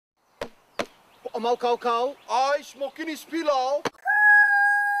Mau kau kau. I smoking his pillow.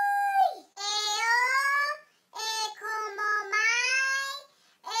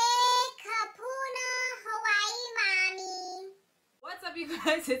 What's up, you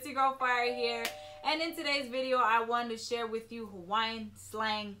guys? It's your girl Fire here, and in today's video I wanted to share with you Hawaiian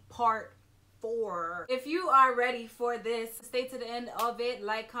slang part 4. If you are ready for this, stay to the end of it,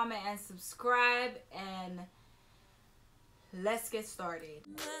 like, comment, and subscribe, and let's get started.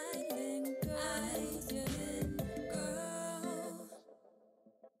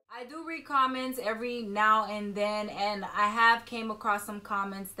 I do read comments every now and then, and I have came across some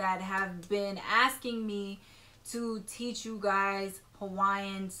comments that have been asking me to teach you guys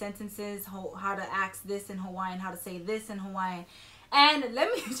Hawaiian sentences, how to ask this in Hawaiian, how to say this in Hawaiian. And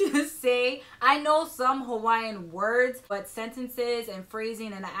let me just say, I know some Hawaiian words, but sentences and phrasing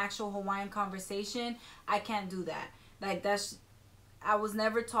in an actual Hawaiian conversation, I can't do that. Like, I was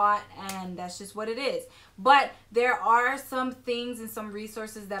never taught, and that's just what it is. But there are some things and some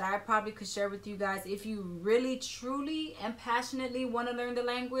resources that I probably could share with you guys if you really, truly, and passionately want to learn the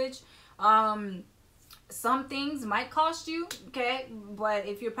language. Some things might cost you, okay? But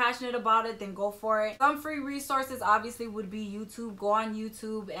if you're passionate about it, then go for it. Some free resources obviously would be YouTube. Go on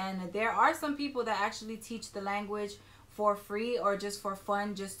YouTube, and there are some people that actually teach the language for free or just for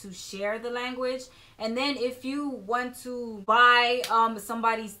fun, just to share the language. And then if you want to buy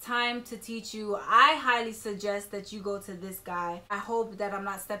somebody's time to teach you, I highly suggest that you go to this guy. I hope that I'm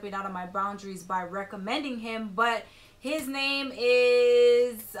not stepping out of my boundaries by recommending him, but his name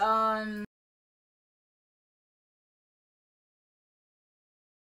is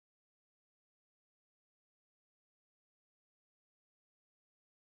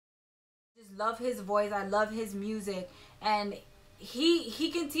just love his voice. I love his music, and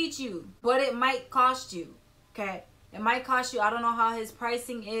he can teach you, but it might cost you, okay? It might cost you. I don't know how his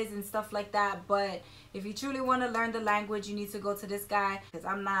pricing is and stuff like that, but if you truly want to learn the language, you need to go to this guy, because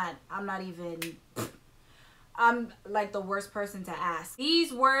I'm like the worst person to ask.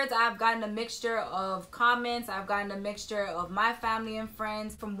 These words, I've gotten a mixture of comments. I've gotten a mixture of my family and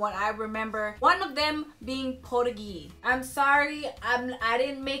friends from what I remember. One of them being Portuguese. I'm sorry, I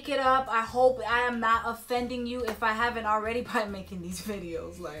didn't make it up. I hope I am not offending you if I haven't already by making these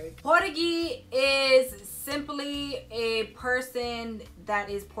videos. Like, Portuguese is simply a person that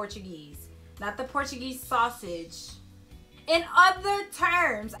is Portuguese, not the Portuguese sausage. In other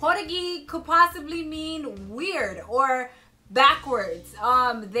terms, Portuguese could possibly mean weird or backwards.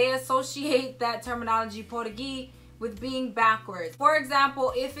 They associate that terminology Portuguese with being backwards. For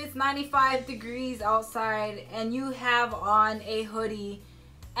example, if it's 95 degrees outside and you have on a hoodie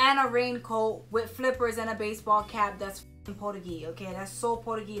and a raincoat with flippers and a baseball cap, that's Portuguese, okay? That's so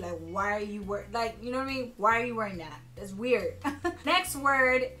Portuguese. Like, why are you wearing, like, you know what I mean? Why are you wearing that? That's weird. Next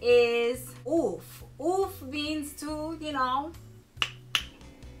word is oof. Oof means to, you know,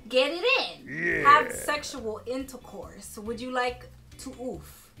 get it in. Yeah. Have sexual intercourse. Would you like to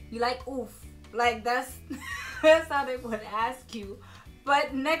oof? You like oof? Like, that's that's how they would ask you.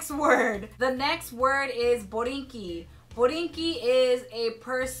 But next word. The next word is borinqui. Borinqui is a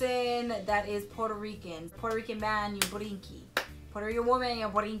person that is Puerto Rican. Puerto Rican man, you're borinqui. Puerto Rican woman, you're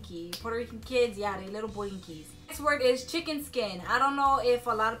borinqui. Puerto Rican kids, yeah, they little borinquis. Next word is chicken skin. I don't know if a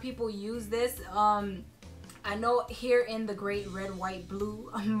lot of people use this. I know here in the great red, white, blue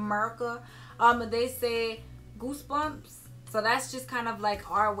America, they say goosebumps. So that's just kind of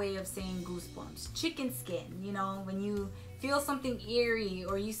like our way of saying goosebumps. Chicken skin, you know, when you feel something eerie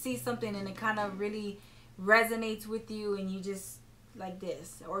or you see something and it kind of really resonates with you and you just like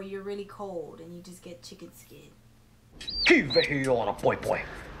this, or you're really cold and you just get chicken skin. Boy,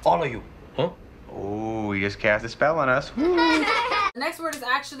 all of you, huh? Oh, you just cast a spell on us. The next word is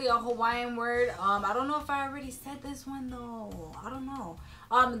actually a Hawaiian word. I don't know if I already said this one though. I don't know.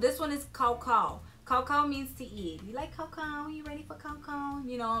 This one is kau kau. Kau kau means to eat. You like kau kau? You ready for kau kau?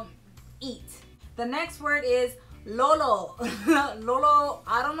 You know, eat. The next word is lolo. Lolo,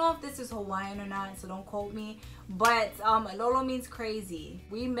 I don't know if this is Hawaiian or not, so don't quote me, but lolo means crazy.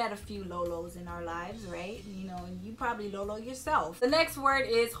 We met a few lolos in our lives, right? You know, you probably lolo yourself. The next word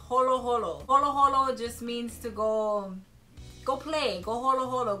is holo holo. Holo holo just means to go play, go holo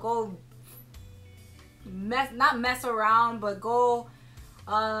holo, go not mess around, but go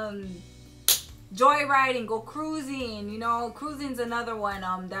joyriding, go cruising. You know, cruising's another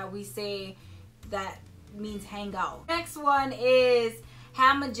one that we say that means hang out. Next one is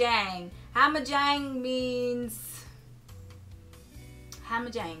hamajang. Hamajang means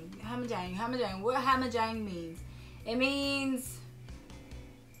hamajang. What hamajang means? It means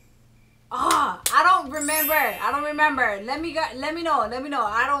I don't remember. Let me know.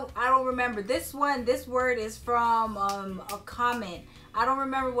 I don't remember. This word is from a comment. I don't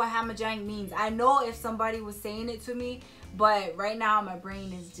remember what hamajang means. I know if somebody was saying it to me, but right now my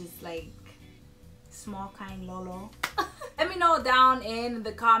brain is just like small kind lolo. Let me know down in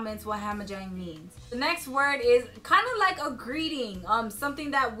the comments what hamajang means. The next word is kind of like a greeting.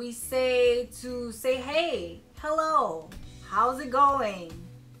 Something that we say to say, hey, hello, how's it going?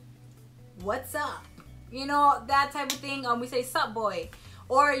 What's up? You know, that type of thing. We say sup boy.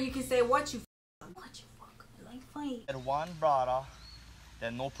 Or you can say what you fuck. Like fight. And one brother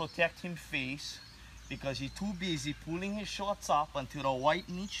that no protect him face because he too busy pulling his shorts up until the white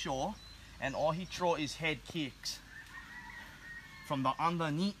meat show, and all he throw is head kicks. From the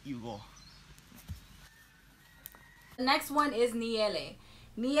underneath you go. The next one is niele.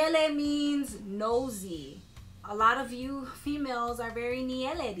 Niele means nosy. A lot of you females are very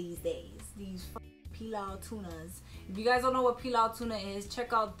niele these days. These pilau tunas. If you guys don't know what pilau tuna is,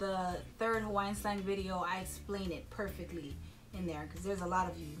 check out the 3rd Hawaiian Slang video. I explain it perfectly in there because there's a lot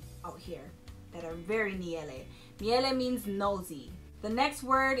of you out here that are very niele. Niele means nosy. The next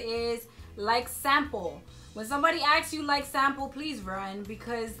word is like sample. When somebody asks you like sample, please run,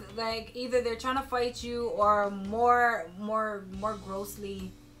 because like either they're trying to fight you or more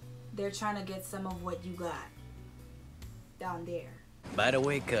grossly, they're trying to get some of what you got down there. By the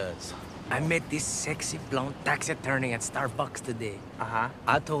way, cuz, I met this sexy blonde tax attorney at Starbucks today.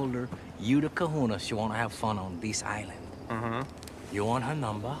 I told her, you the kahuna, she wanna have fun on this island. You want her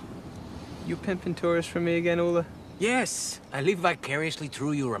number? You pimping tourists for me again, Ula? Yes, I live vicariously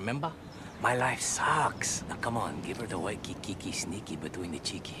through you, remember? My life sucks. Now come on, give her the white kiki sneaky between the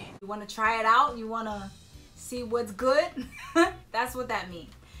cheeky. You wanna try it out? You wanna see what's good? That's what that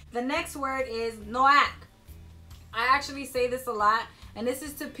means. The next word is noak. I actually say this a lot, and this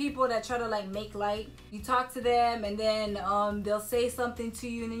is to people that try to like make light. You talk to them and then they'll say something to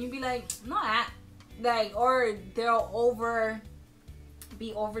you and then you be like, noak. Like, or they'll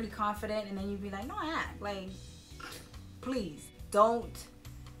be overly confident and then you be like, noak. Like, please don't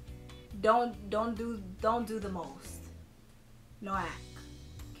do the most. Noak.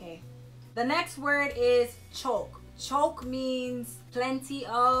 Okay. The next word is choke. Choke means plenty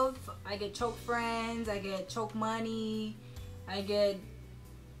of. I get choke friends, I get choke money, I get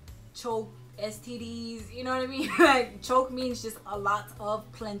choke STDs, you know what I mean? Like, choke means just a lot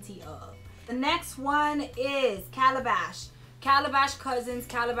of, plenty of. The next one is calabash. Calabash cousins,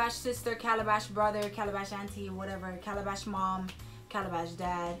 calabash sister, calabash brother, calabash auntie, whatever, calabash mom, calabash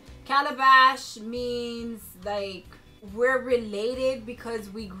dad. Calabash means like we're related because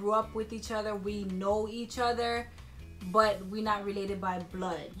we grew up with each other, we know each other, but we're not related by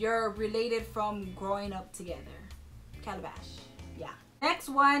blood. You're related from growing up together. Calabash. Yeah. Next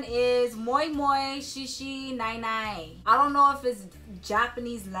one is moi moi, shishi, nai nai. I don't know if it's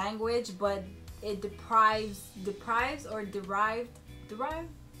Japanese language, but it deprives or derived?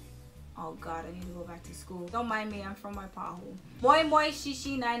 Oh God, I need to go back to school. Don't mind me, I'm from Oahu. Moi moi,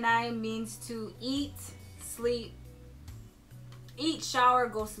 shishi, nai nai means to eat, sleep, eat, shower,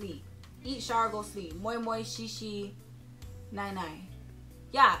 go sleep. Eat, shower, go sleep. Moi moi, shishi, nai nai.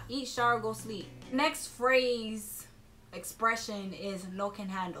 Yeah, eat, shower, go sleep. Next phrase, expression is no can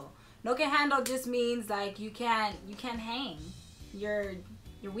handle. No can handle just means like you can't hang. You're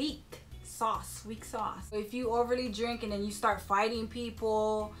weak. Weak sauce. So if you overly drink and then you start fighting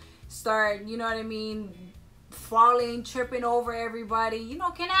people, start, you know what I mean, falling, tripping over everybody, you know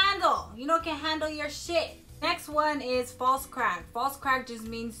can handle your shit. Next one is false crack. False crack just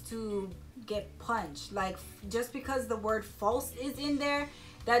means to get punched. Like, just because the word false is in there,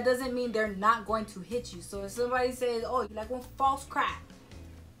 that doesn't mean they're not going to hit you. So if somebody says, oh, you like one false crack,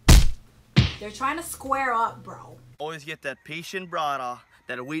 they're trying to square up, bro. Always get that patient brother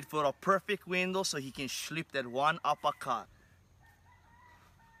that wait for a perfect window so he can slip that one uppercut.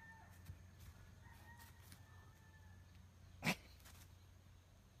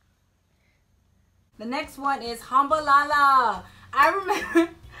 The next one is hambalala.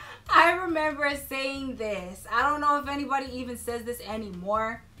 I remember saying this. I don't know if anybody even says this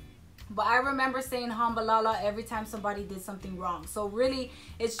anymore, but I remember saying hambalala every time somebody did something wrong. So really,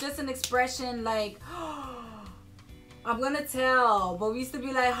 it's just an expression like, I'm gonna tell, but we used to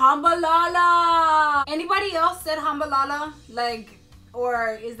be like, hambalala. Anybody else said hambalala? Like,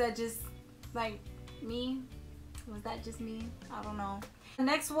 or is that just like me? Was that just me? I don't know. The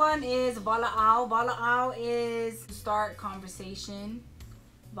next one is vala'au. Vala'au is to start conversation.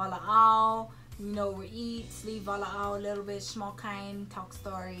 Vala'au, you know, we eat, sleep, vala'au, a little bit, small kind, talk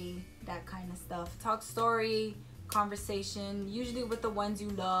story, that kind of stuff. Talk story, conversation, usually with the ones you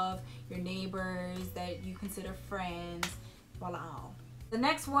love, your neighbors that you consider friends. Voila. The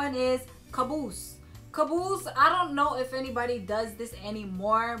next one is caboose. Caboose, I don't know if anybody does this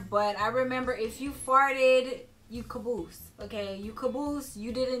anymore, but I remember if you farted, you caboose. Okay, you caboose,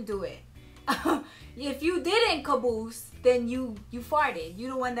 you didn't do it. If you didn't caboose, then you farted. You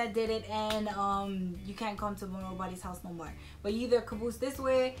the one that did it, and you can't come to nobody's house no more. But you either caboose this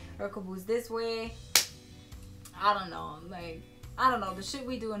way or caboose this way. I don't know, like, I don't know, the shit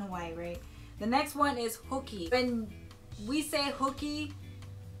we do in Hawaii, right? The next one is hooky. When we say hooky,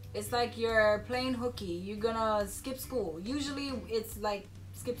 it's like you're playing hooky. You're gonna skip school. Usually it's like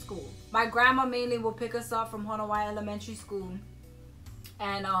skip school. My grandma mainly will pick us up from Hawaii Elementary School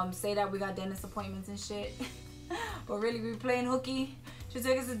and say that we got dentist appointments and shit. But really we playing hooky. She'll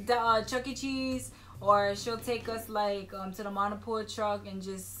take us to Chuck E. Cheese, or she'll take us like to the Monopoly truck and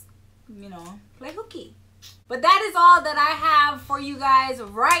just, you know, play hooky. But that is all that I have for you guys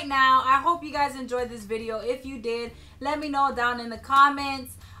right now. I hope you guys enjoyed this video. If you did, let me know down in the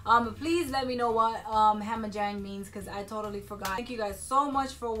comments. Please let me know what hamajang means, because I totally forgot. Thank you guys so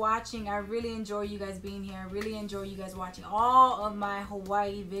much for watching. I really enjoy you guys being here. I really enjoy you guys watching all of my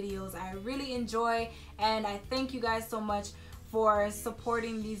Hawaii videos. I really enjoy, and I thank you guys so much for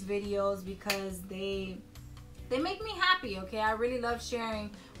supporting these videos, because they make me happy. Okay, I really love sharing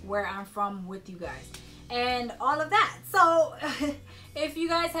where I'm from with you guys and all of that. So if you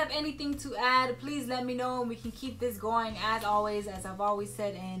guys have anything to add, please let me know, and we can keep this going. As always, as I've always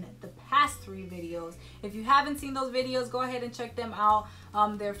said in the past 3 videos, if you haven't seen those videos, go ahead and check them out.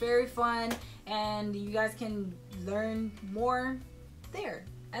 They're very fun, and you guys can learn more there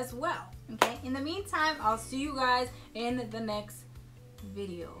as well. Okay, in the meantime, I'll see you guys in the next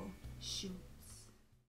video. Shoot.